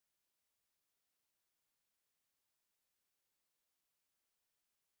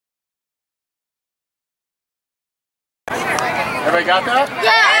Everybody got that?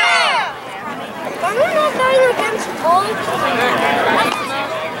 Yeah! Are we not going against Tom?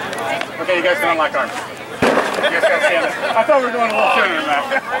 Okay, you guys can unlock arms. You guys gotta stand there. I thought we were going a little sooner than that.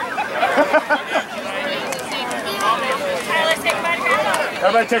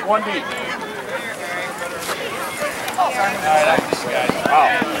 Everybody take one beat.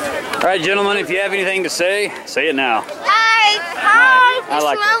 All right, gentlemen, if you have anything to say it now. Hi! Hi! I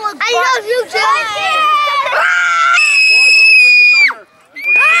like it. I love you, Jay!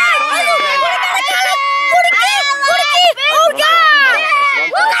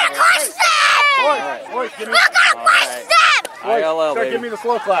 Start giving me the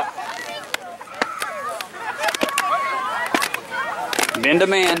slow clap. Ben to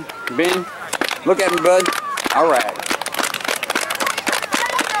man. Ben, look at me, bud. All right.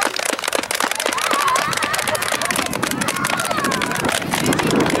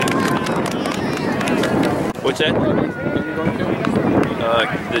 What's that?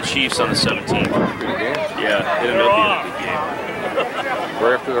 The Chiefs on the 17th. Yeah, it'll be a good game.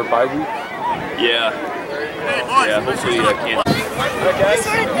 Right after their bye week? Yeah. Yeah, hopefully I can. Alright guys,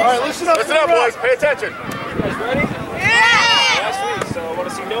 alright listen up boys, pay attention. You guys ready? Yeah! Last week, so I want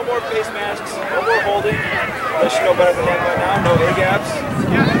to see no more face masks, no more holding. Unless you know better than that by now, no A-gaps.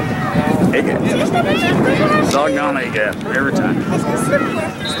 A-gap. Doggone A-gap, every time.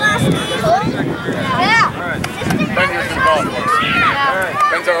 Yeah! Ben, you're gonna call it.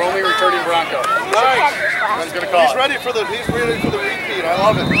 Ben's our only returning Bronco. Nice. Ben's gonna call He's ready for the repeat. I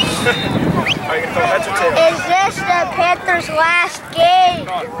love it. Are you gonna call heads or tails? Is this the Panthers' last game?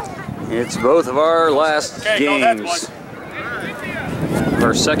 It's both of our last games of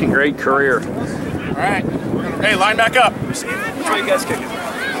our second grade career. Alright. Hey, line back up. Try you guys kicking.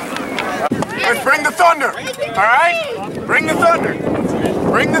 Let's bring the thunder. Alright? Bring the thunder.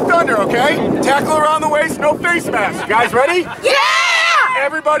 Bring the thunder, okay? Tackle around the waist, no face mask. You guys ready? Yeah!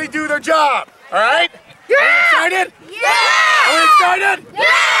 Everybody do their job. Alright? Yeah! Are we excited? Yeah! Are we excited?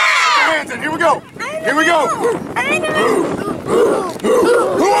 Yeah! Put your hands in. Here we go. Here we go. Who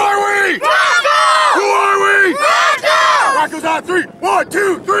are we? Broncos! Who are we? Broncos! Broncos on 3. 1,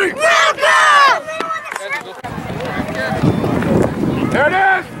 2, 3. Broncos! There it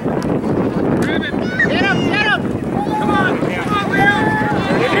is. Get him! Come on, Will!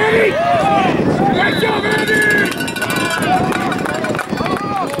 Andy! Great job, Andy!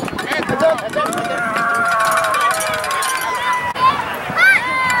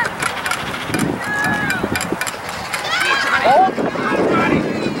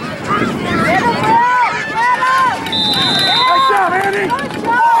 Nice job, Andy!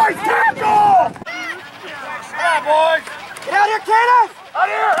 Nice tackle! Yeah, boys! Get out here, Kaden! Out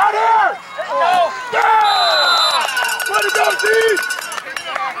here! Out here! There you go! Yeah! Way to go, team!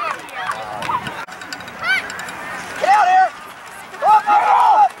 Get out here! Up,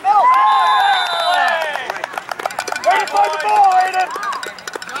 middle! Way to find the ball, Aiden!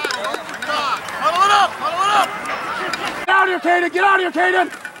 Huddle it up! Get out here, Kaden! Get out here, Kaden!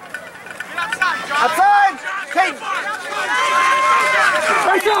 Get outside, Kaden!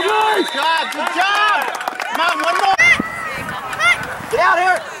 Nice job, boys! Good job! Come on, one more! Get out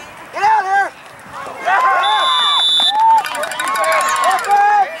here! Get out here!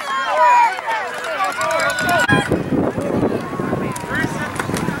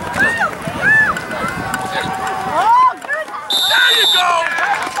 There you go!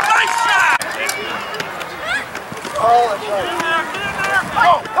 Nice shot! Oh, that's right.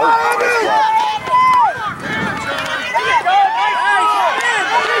 Go! Come on, Andy!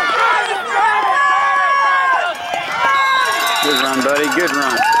 Good run, buddy. Good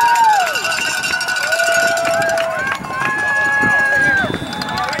run.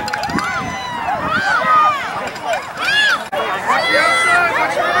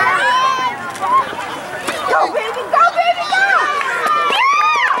 Go, baby, go! Good job!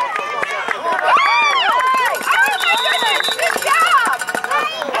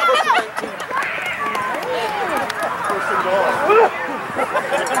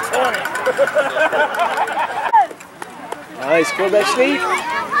 Nice, go back, Steve. All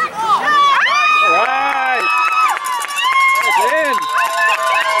right. That's in.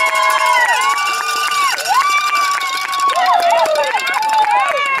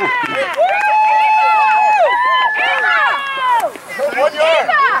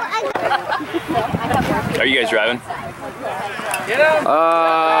 Are you guys driving?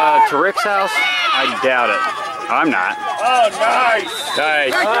 To Rick's house? I doubt it. I'm not. Oh, nice!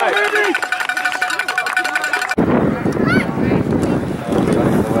 Nice.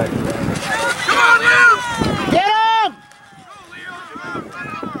 Come on, Lou! Get him!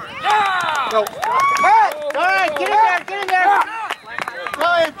 Yeah! All right, get in there, get in there.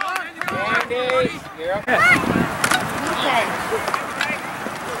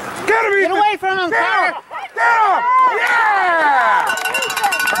 Get away from him, Carl! Down! Yeah!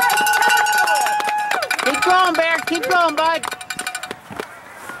 Keep going, Bear. Keep going, bud.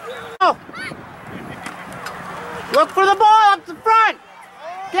 Oh. Look for the ball up the front.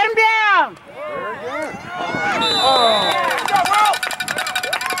 Get him down. Very good.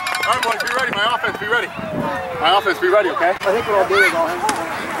 All right, boys, be ready. My offense, be ready. My offense, be ready, okay? I think what I'll do is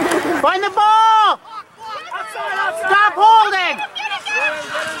I'll find the ball. Stop holding.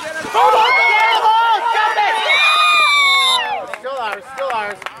 Hold on. Get the ball. Jump it. Still ours. Still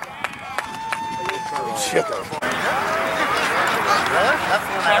ours. Shit.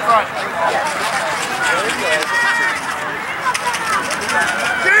 That's right.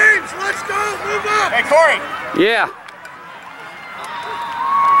 James, let's go. Move up. Hey, Corey. Yeah.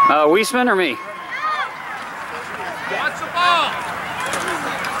 Weisman or me? Watch the ball.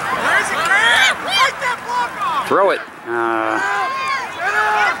 Where's it, Grant? Break that block off. Throw it.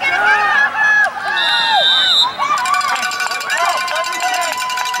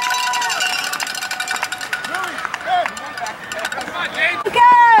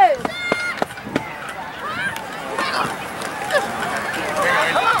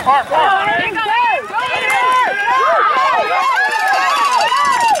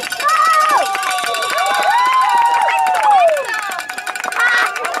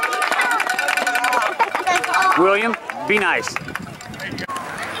 William, be nice. Get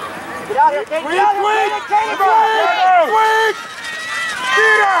out here, Kate. Get out here, Kate. Swing!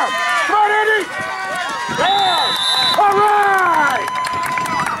 Beat him! Come on, Andy! There! All right!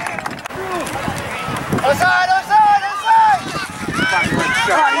 Outside, outside, outside!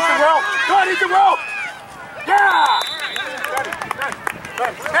 Come on, eat the rope! Come on, eat the rope! Yeah!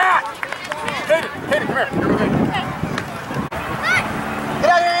 Matt! Hit it, come here. Get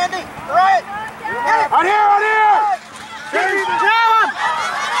out here, Andy. Right. On here, on here! James, grab him!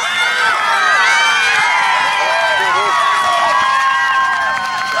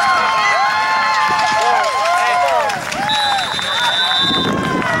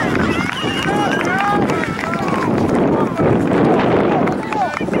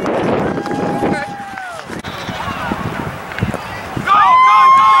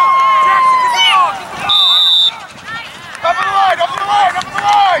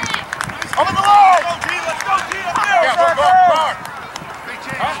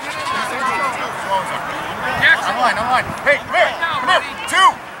 Hey, come here, come here. Two.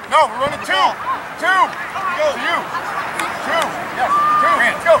 No, we're running two. Two. Go. To you. Two. Yes. Two.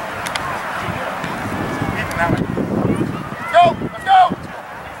 Let's go. That way. Let's go. Let's go.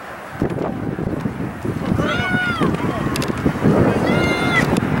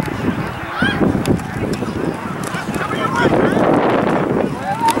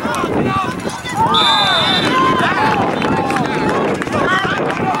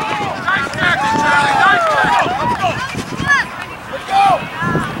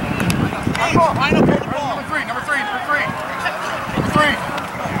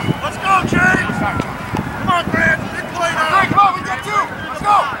 Let's go, James! Come on, Grant! Big play now! Come on, we got two! Let's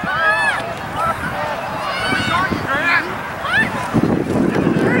go! Grant!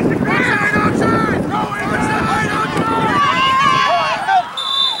 Here's the outside, outside! Go inside, outside!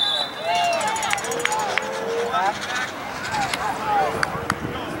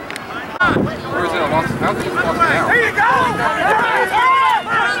 Where is it? How did it walk down? There you go!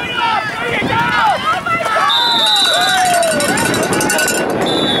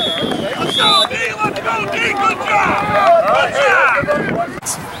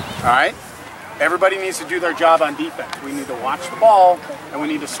 All right, everybody needs to do their job on defense. We need to watch the ball and we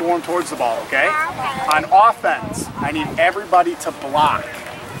need to swarm towards the ball, okay? On offense, I need everybody to block,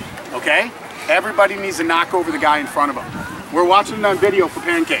 okay? Everybody needs to knock over the guy in front of them. We're watching it on video for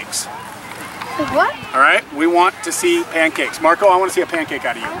pancakes. What? All right, we want to see pancakes. Marco, I want to see a pancake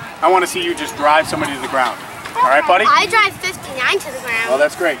out of you. I want to see you just drive somebody to the ground. All right, buddy? I drive 59 to the ground. Well,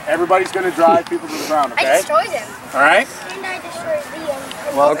 that's great. Everybody's going to drive people to the ground, okay? I destroyed him. All right? And I destroyed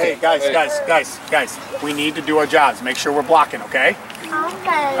Liam. Well, okay, guys, we need to do our jobs. Make sure we're blocking, okay?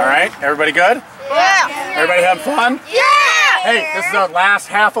 Okay. All right, everybody good? Yeah. Everybody having fun? Yeah. Hey, this is our last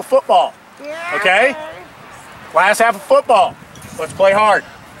half of football, okay? Last half of football. Let's play hard.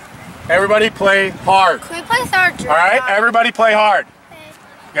 Everybody play hard. Can we play third? All right, everybody play hard.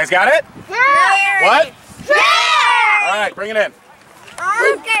 You guys got it? Yeah. What? Yeah. All right, bring it in.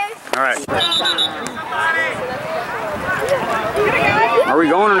 Okay. All right. Are we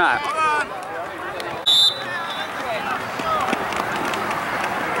going or not?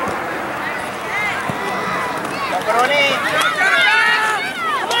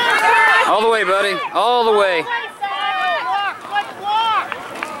 All the way, buddy. All the way. Nice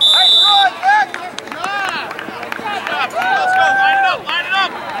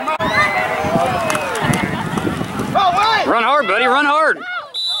run hard.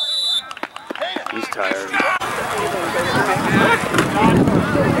 He's tired.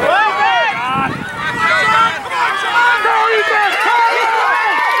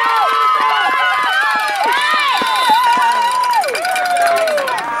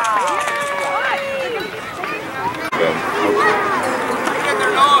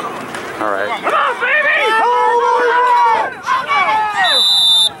 All right. Come on, baby!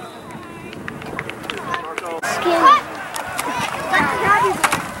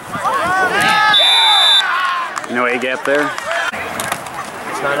 No A gap there.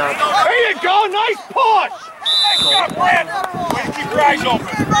 It's not out. There you go, nice push! Nice job, Brad. Way to keep your eyes open.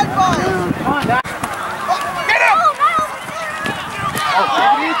 Get him!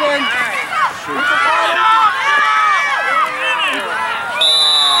 Oh, Ethan.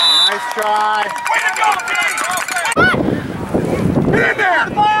 Nice try. Way to go, Pete! Get in there!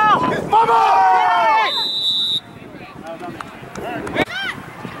 Mama!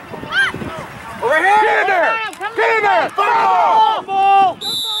 Over here! Get in there! Get in there! Ball!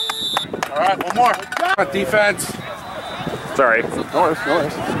 All right, one more. Defense. Sorry. Norris.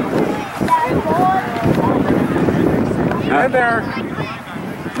 Get in there.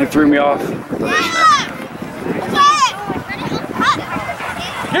 He threw me off.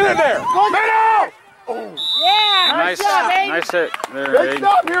 Get in there! Middle! Oh. Yeah, Nice, job, baby. nice hit. There, Good Aiden.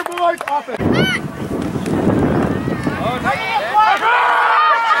 stuff here, boys. Offense.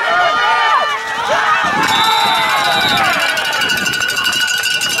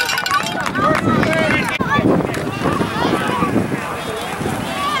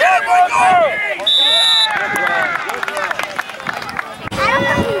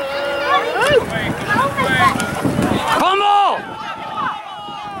 Fumble!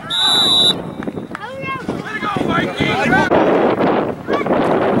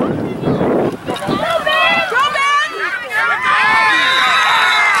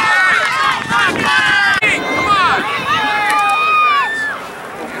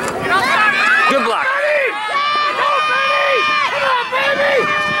 Good block.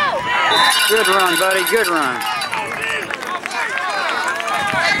 Good run, buddy. Good run.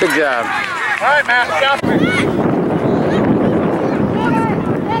 Good job. All right, Matt. Stop.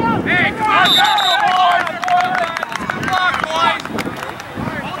 Hey, come on, go, boys! Come on, boys!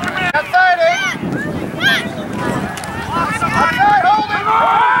 Outside, Aiden! Outside, hold it!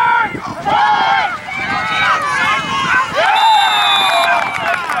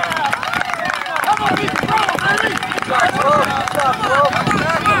 Come on, Ethan, throw it, baby!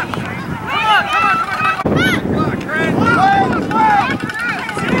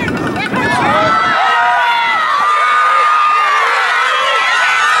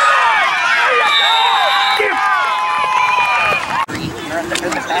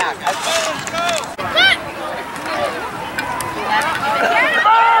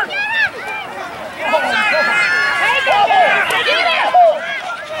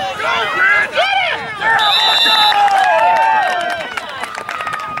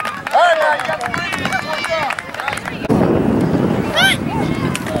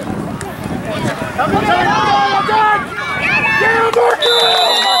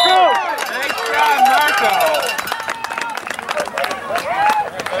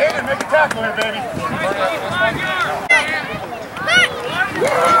 Tackle here, baby.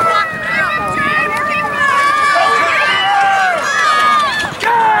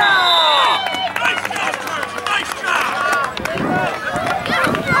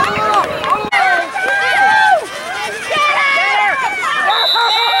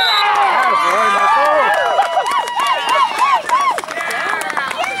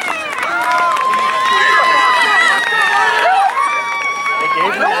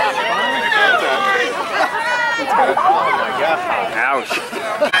 Ouch.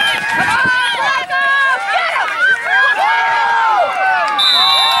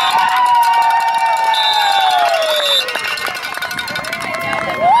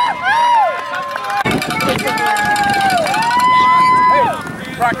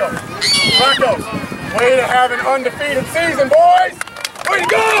 Broncos, way to have an undefeated season, boys! Way to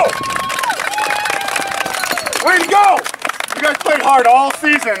go! Way to go! You guys played hard all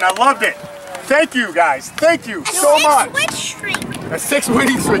season. I loved it. Thank you, guys. Thank you so much. A 6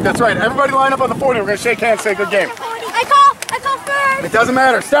 winning streak. That's right. Everybody line up on the 40. We're gonna shake hands. Say good game. I call first. It doesn't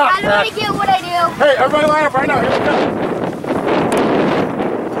matter. Stop. I don't want to get what I do. Hey, everybody line up right now. Here we go.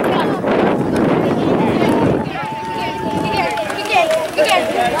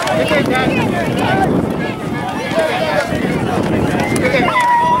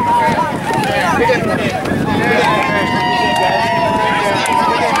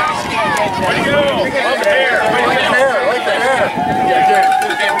 Like the hair.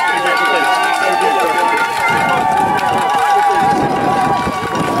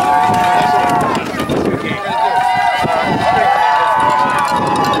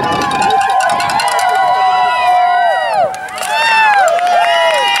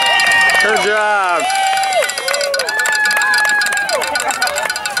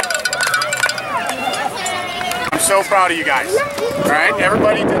 so proud of you guys. All right,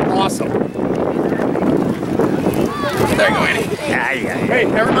 everybody did awesome. There you go, Andy. Hey,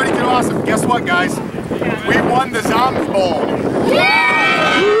 everybody did awesome. Guess what, guys? We won the Zombie Bowl.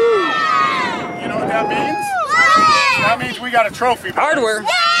 Yeah! You know what that means? That means we got a trophy. Hardware.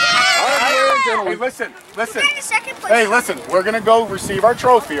 Hardware, gentlemen. Hey, listen. Hey, listen. We're gonna go receive our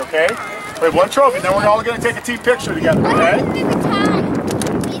trophy, okay? We have one trophy, then we're all gonna take a team picture together, okay?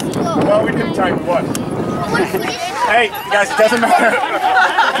 Well, we didn't time what? Hey, you guys, it doesn't matter.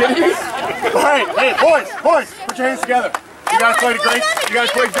 All right, hey, boys, put your hands together. You guys played great.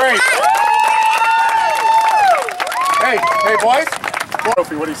 Hey, boys.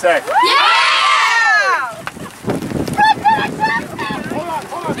 Trophy, what do you say? Yeah!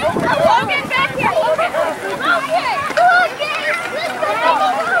 Logan, back here. Logan.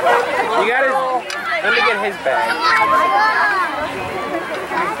 You got his. Let me get his bag.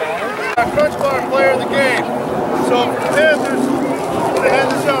 Crunch bar player of the game. So for the Panthers, I'm going to hand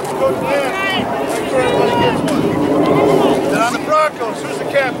this out to Coach Dan. Make sure everybody gets one. And on the Broncos, who's the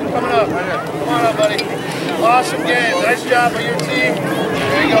captain coming up? Right here. Come on up, buddy. Awesome game. Nice job by your team.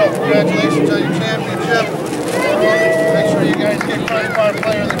 There you go. Congratulations on your championship. Make sure you guys get Crunch bar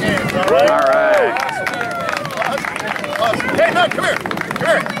player of the game. All right? All right. Awesome. Hey, Matt, come here.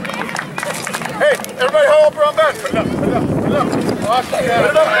 Hey, everybody hold up around Ben. Put it up. Awesome. Put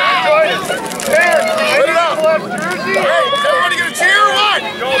it up. Enjoy it. There. Put it up. Jersey. Hey, is everybody going to cheer or what?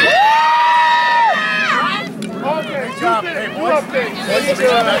 Okay. Good job. Hey, boys.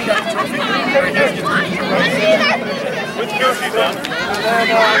 Which Goosey's on? Hey,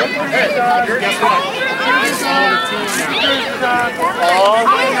 guess what?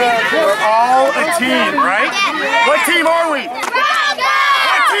 We're all a team, right? What team are we?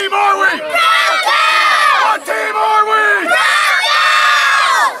 What team are we? What team are we?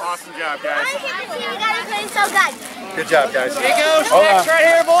 Awesome job, guys. Good job, guys. Here you go. Snacks right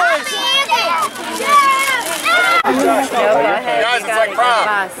here, boys. Guys, it's like prom.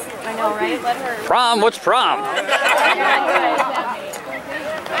 I know, right? Let her. Prom? What's prom? I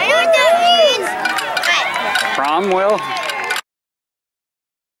know what that means. Prom, Will?